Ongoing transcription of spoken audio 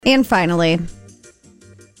And finally,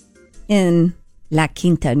 in La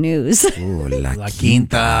Quinta news. Ooh, La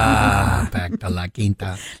Quinta. Back to La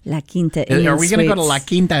Quinta. La Quinta. Are we going to go to La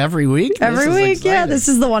Quinta every week? Every week, yeah. This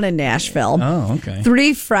is the one in Nashville. Oh, okay.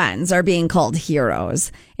 3 friends are being called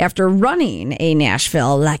heroes after running a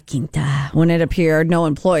Nashville La Quinta. When it appeared, no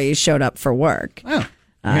employees showed up for work. Oh.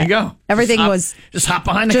 There you go. Everything just hop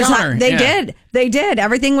behind the counter. They did.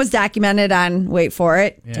 Everything was documented on, wait for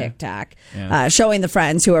it, TikTok, showing the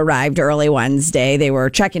friends who arrived early Wednesday. They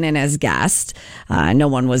were checking in as guests. No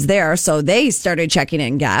one was there, so they started checking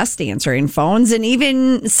in guests, answering phones, and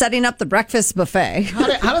even setting up the breakfast buffet.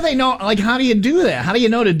 How do they know? Like, how do you do that? How do you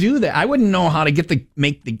know to do that? I wouldn't know how to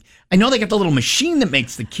make the. I know they got the little machine that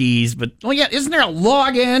makes the keys, but isn't there a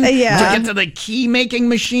login to get to the key making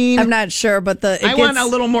machine? I'm not sure, but I want a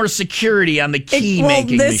little more security on the key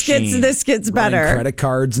making machine. This gets better. Running credit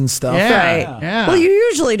cards and stuff. Right. Yeah. Well, you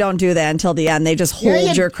usually don't do that until the end. They just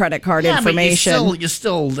hold your credit card information. But you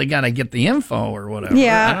still they got to get the info or whatever.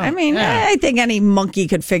 Yeah. I think any monkey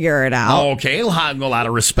could figure it out. Okay. A lot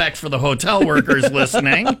of respect for the hotel workers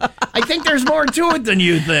listening. I think there's more to it than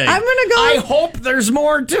you think. I'm going to go. I hope there's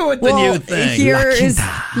more to it than you think. Here's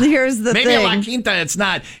the thing. Maybe La Quinta, it's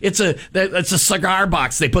not. It's a cigar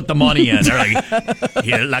box. They put the money in. They're like,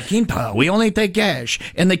 here, La Quinta, we only take cash.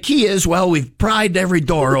 And the key is, we've pried every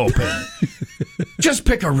door open. Just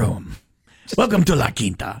pick a room. Welcome to La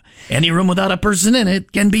Quinta. Any room without a person in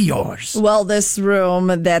it can be yours. Well, this room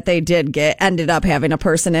that they did get ended up having a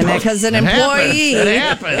person in it because an employee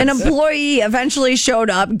eventually showed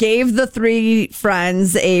up, gave the 3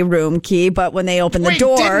 friends a room key, but when they opened the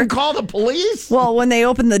door, didn't call the police? Well, when they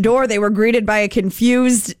opened the door, they were greeted by a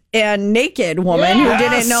confused and naked woman who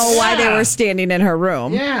didn't know why they were standing in her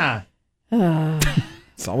room. Yeah.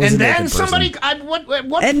 And then somebody,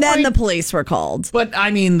 what and then the police were called. But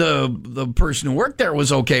I mean, the person who worked there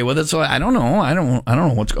was okay with it, so I don't know. I don't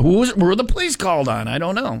know who were the police called on. I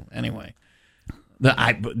don't know. Anyway,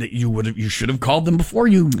 you should have called them before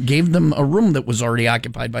you gave them a room that was already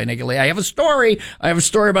occupied by naked lady. I have a story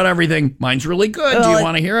about everything. Mine's really good. Do you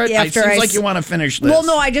want to hear it? It seems like you want to finish this. Well,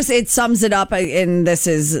 no, it sums it up, and this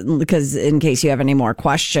is because in case you have any more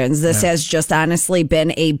questions, this has just honestly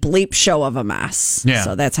been a bleep show of a mess. Yeah,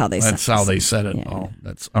 so that's how they said it. Yeah. Oh,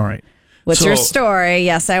 that's all right. What's your story?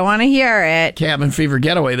 Yes, I want to hear it. Cabin fever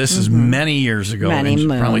getaway. This is many years ago.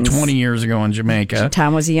 Probably 20 years ago in Jamaica.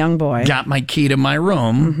 Tom was a young boy. Got my key to my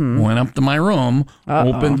room, went up to my room,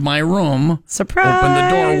 opened my room. Surprise! Opened the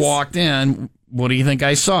door, walked in. What do you think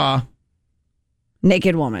I saw?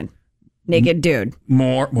 Naked woman. Naked dude.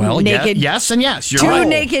 Naked. Yes and yes. You're 2 right.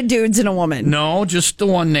 naked dudes and a woman. No, just the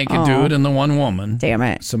one naked dude and the one woman. Damn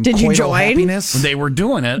it. Did you join? Happiness? They were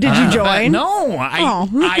doing it. Did you join? No.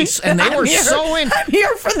 And they were so in. I'm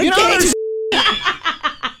here for the game.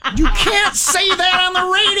 You can't say that on the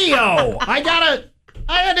radio. I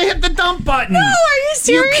had to hit the dump button. No, are you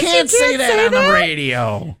serious? You can't say that on the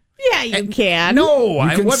radio. Yeah, you can. No,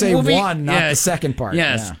 you can say one, not the second part.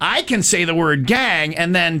 Yes, yeah. I can say the word gang,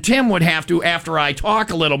 and then Tim would have to, after I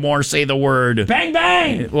talk a little more, say the word bang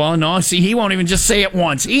bang. Well, no, see, he won't even just say it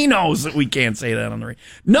once. He knows that we can't say that on the radio.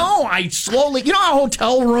 No, I slowly. You know how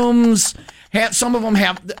hotel rooms. Some of them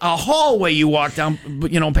have a hallway you walk down, past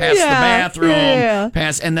the bathroom,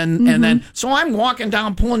 and then. So I'm walking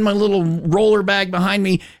down, pulling my little roller bag behind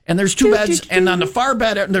me, and there's 2 beds, and on the far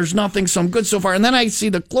bed there's nothing. So I'm good so far, and then I see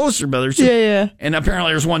the closer bed. And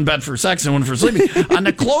apparently there's 1 bed for sex and 1 for sleeping. On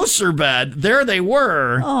the closer bed, there they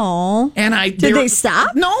were. Oh, and did they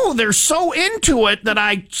stop? No, they're so into it that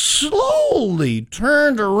I slowly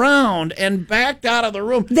turned around and backed out of the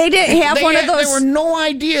room. They didn't have one of those. They were no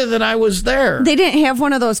idea that I was there. They didn't have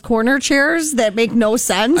one of those corner chairs that make no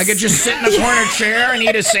sense. I could just sit in a corner chair and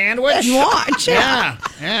eat a sandwich and watch. Yeah.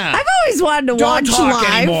 I've always wanted to watch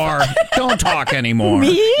live. Don't talk anymore.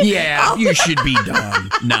 Me? Yeah, you should be done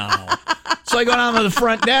now. So I go down to the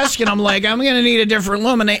front desk and I'm like, I'm going to need a different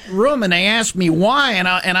room. And they asked me why, and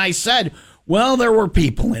I said, well, there were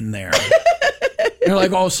people in there. They're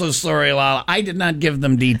like, oh, so sorry, Lala. I did not give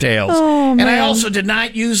them details. Oh, and I also did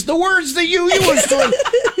not use the words that you used.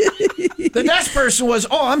 The desk person was,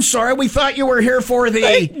 oh, I'm sorry. We thought you were here for the...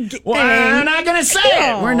 We're not going to say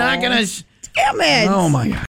it. We're not going to... Damn it. Oh, my God.